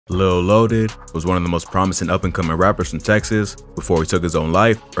Lil Loaded was one of the most promising up-and-coming rappers from Texas before he took his own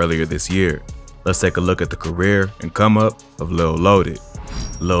life earlier this year. Let's take a look at the career and come-up of Lil Loaded.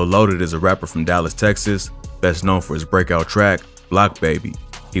 Lil Loaded is a rapper from Dallas, Texas, best known for his breakout track, Block Baby.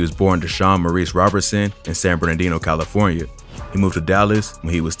 He was born to Sean Maurice Robertson in San Bernardino, California. He moved to Dallas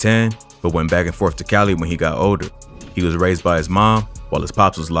when he was 10, but went back and forth to Cali when he got older. He was raised by his mom while his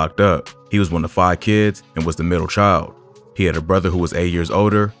pops was locked up. He was one of 5 kids and was the middle child. He had a brother who was 8 years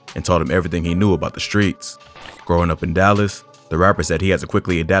older and taught him everything he knew about the streets. Growing up in Dallas, the rapper said he had to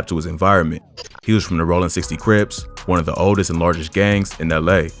quickly adapt to his environment. He was from the Rolling 60 Crips, one of the oldest and largest gangs in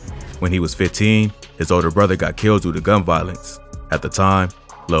LA. When he was 15, his older brother got killed due to gun violence. At the time,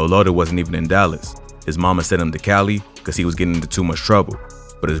 Lil Loaded wasn't even in Dallas. His mama sent him to Cali because he was getting into too much trouble.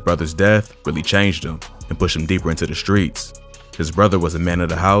 But his brother's death really changed him and pushed him deeper into the streets. His brother was a man of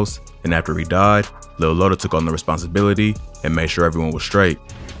the house, and after he died, Lil Loaded took on the responsibility and made sure everyone was straight.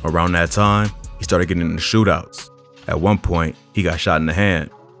 Around that time, he started getting into shootouts. At one point, he got shot in the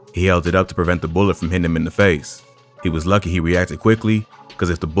hand. He held it up to prevent the bullet from hitting him in the face. He was lucky he reacted quickly, because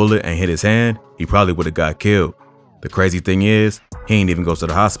if the bullet ain't hit his hand, he probably would have got killed. The crazy thing is, he ain't even go to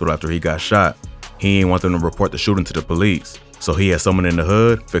the hospital after he got shot. He ain't want them to report the shooting to the police, so he had someone in the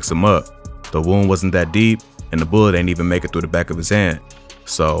hood fix him up. The wound wasn't that deep, and the bullet ain't even make it through the back of his hand.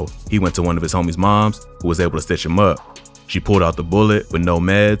 So he went to one of his homies' moms, who was able to stitch him up. She pulled out the bullet with no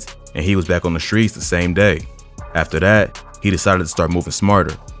meds, and he was back on the streets the same day. After that, he decided to start moving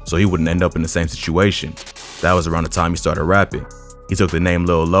smarter, so he wouldn't end up in the same situation. That was around the time he started rapping. He took the name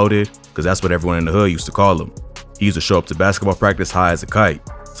Lil Loaded, because that's what everyone in the hood used to call him. He used to show up to basketball practice high as a kite,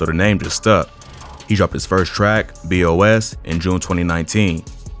 so the name just stuck. He dropped his first track, BOS, in June 2019.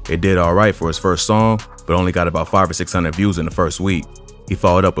 It did alright for his first song, but only got about 500 or 600 views in the first week. He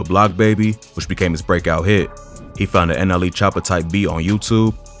followed up with Block Baby, which became his breakout hit. He found an NLE chopper type beat on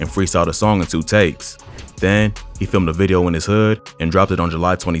YouTube and freestyled a song in 2 takes. Then, he filmed a video in his hood and dropped it on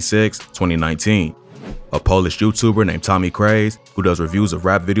July 26, 2019. A Polish YouTuber named CRIES, who does reviews of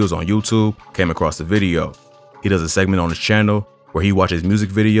rap videos on YouTube, came across the video. He does a segment on his channel where he watches music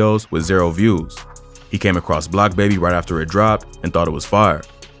videos with 0 views. He came across Block Baby right after it dropped and thought it was fire.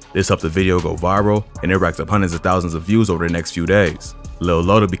 This helped the video go viral, and it racked up hundreds of thousands of views over the next few days. Lil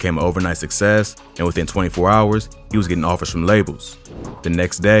Loaded became an overnight success, and within 24 hours, he was getting offers from labels. The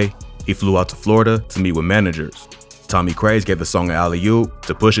next day, he flew out to Florida to meet with managers. CRIES gave the song an alley-oop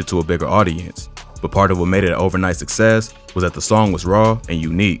to push it to a bigger audience. But part of what made it an overnight success was that the song was raw and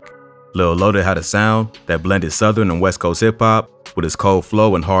unique. Lil Loaded had a sound that blended Southern and West Coast hip-hop with his cold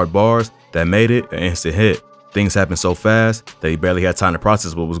flow and hard bars that made it an instant hit. Things happened so fast that he barely had time to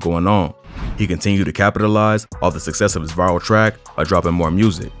process what was going on. He continued to capitalize off the success of his viral track by dropping more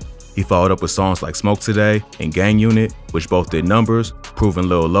music. He followed up with songs like Smoke Today and Gang Unit, which both did numbers, proving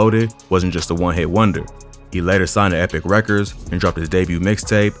Lil Loaded wasn't just a one-hit wonder. He later signed to Epic Records and dropped his debut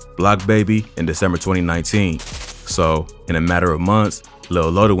mixtape, Block Baby, in December 2019. So, in a matter of months, Lil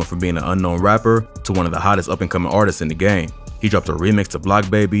Loaded went from being an unknown rapper to one of the hottest up-and-coming artists in the game. He dropped a remix to Block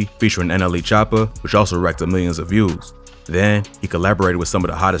Baby featuring NLE Choppa, which also racked up millions of views. Then, he collaborated with some of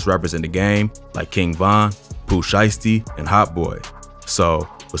the hottest rappers in the game, like King Von, Pooh Shiesty, and Hot Boy. So,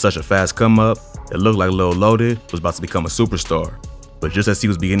 with such a fast come-up, it looked like Lil Loaded was about to become a superstar. But just as he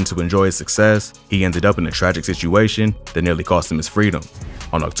was beginning to enjoy his success, he ended up in a tragic situation that nearly cost him his freedom.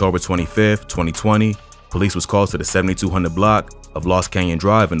 On October 25, 2020, police was called to the 7200 block of Lost Canyon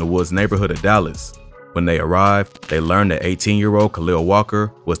Drive in the Woods neighborhood of Dallas. When they arrived, they learned that 18-year-old Khalil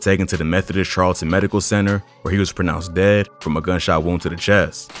Walker was taken to the Methodist Charlton Medical Center, where he was pronounced dead from a gunshot wound to the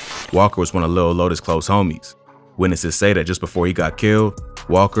chest. Walker was one of Lil Loaded's close homies. Witnesses say that just before he got killed,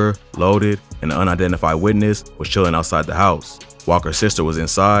 Walker, Loaded, and an unidentified witness was chilling outside the house. Walker's sister was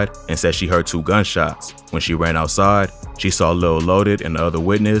inside and said she heard 2 gunshots. When she ran outside, she saw Lil Loaded and the other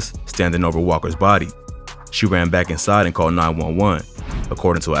witness standing over Walker's body. She ran back inside and called 911.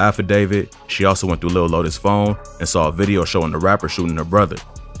 According to an affidavit, she also went through Lil Loaded's phone and saw a video showing the rapper shooting her brother.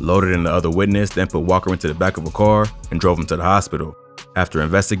 Loaded and the other witness then put Walker into the back of a car and drove him to the hospital. After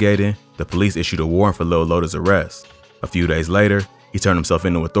investigating, the police issued a warrant for Lil Loaded's arrest. A few days later, he turned himself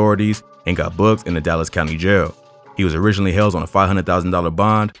into authorities and got booked in the Dallas County Jail. He was originally held on a $500,000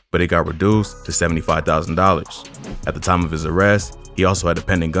 bond, but it got reduced to $75,000. At the time of his arrest, he also had a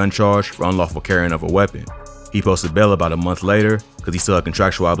pending gun charge for unlawful carrying of a weapon. He posted bail about a month later because he still had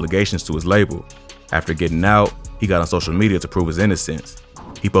contractual obligations to his label. After getting out, he got on social media to prove his innocence.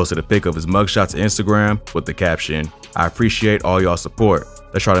 He posted a pic of his mugshot to Instagram with the caption, "I appreciate all y'all support.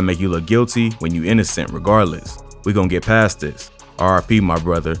 Let's try to make you look guilty when you innocent regardless. We gonna get past this. RIP my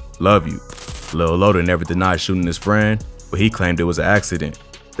brother, love you." Lil Loaded never denied shooting his friend, but he claimed it was an accident.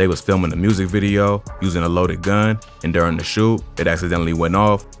 They was filming a music video using a loaded gun, and during the shoot, it accidentally went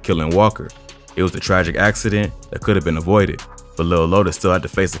off, killing Walker. It was a tragic accident that could have been avoided, but Lil Loaded still had to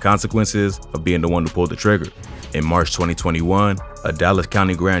face the consequences of being the one who pulled the trigger. In March 2021, a Dallas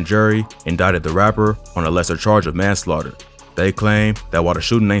County grand jury indicted the rapper on a lesser charge of manslaughter. They claim that while the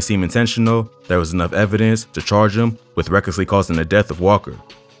shooting ain't seem intentional, there was enough evidence to charge him with recklessly causing the death of Walker.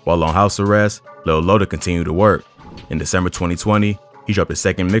 While on house arrest, Lil Loaded continued to work. In December 2020, he dropped his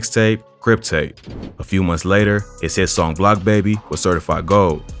second mixtape, CRIP tape. A few months later, his hit song Block Baby was certified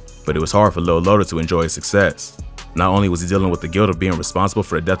gold, but it was hard for Lil Loaded to enjoy his success. Not only was he dealing with the guilt of being responsible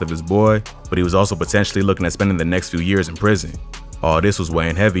for the death of his boy, but he was also potentially looking at spending the next few years in prison. All this was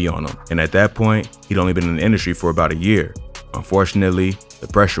weighing heavy on him, and at that point, he'd only been in the industry for about a year. Unfortunately, the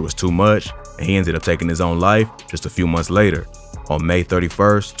pressure was too much, and he ended up taking his own life just a few months later. On May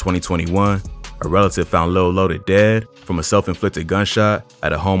 31st, 2021, a relative found Lil Loaded dead from a self-inflicted gunshot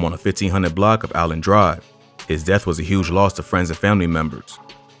at a home on a 1500 block of Allen Drive. His death was a huge loss to friends and family members.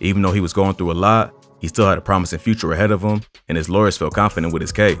 Even though he was going through a lot, he still had a promising future ahead of him, and his lawyers felt confident with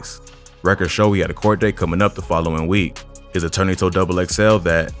his case. Records show he had a court date coming up the following week. His attorney told XXL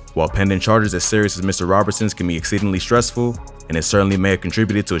that while pending charges as serious as Mr. Robertson's can be exceedingly stressful, and it certainly may have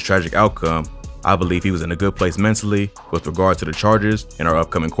contributed to his tragic outcome, I believe he was in a good place mentally with regard to the charges and our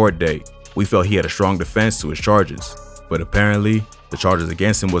upcoming court date. We felt he had a strong defense to his charges, but apparently, the charges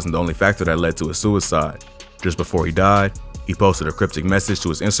against him wasn't the only factor that led to his suicide. Just before he died, he posted a cryptic message to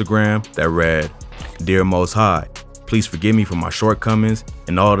his Instagram that read, "Dear Most High, please forgive me for my shortcomings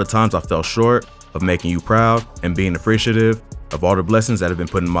and all the times I fell short of making you proud and being appreciative of all the blessings that have been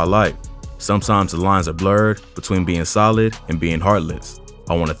put in my life. Sometimes the lines are blurred between being solid and being heartless.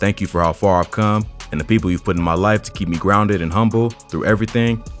 I want to thank you for how far I've come and the people you've put in my life to keep me grounded and humble through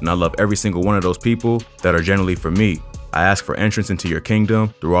everything, and I love every single one of those people that are generally for me. I ask for entrance into your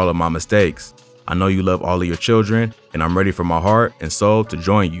kingdom through all of my mistakes. I know you love all of your children, and I'm ready for my heart and soul to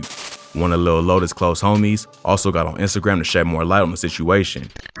join you." One of Lil Loaded's close homies also got on Instagram to shed more light on the situation.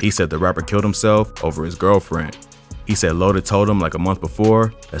 He said the rapper killed himself over his girlfriend. He said Loaded told him like a month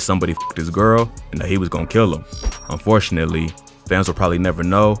before that somebody f***ed his girl and that he was gonna kill him. Unfortunately, fans will probably never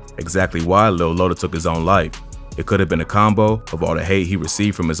know exactly why Lil Loaded took his own life. It could have been a combo of all the hate he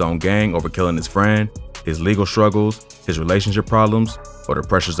received from his own gang over killing his friend, his legal struggles, his relationship problems, or the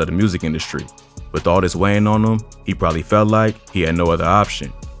pressures of the music industry. With all this weighing on him, he probably felt like he had no other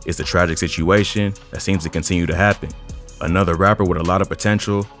option. It's a tragic situation that seems to continue to happen. Another rapper with a lot of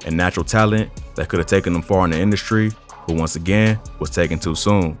potential and natural talent that could have taken him far in the industry, but once again was taken too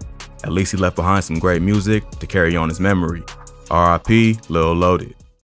soon. At least he left behind some great music to carry on his memory. R.I.P. Lil Loaded.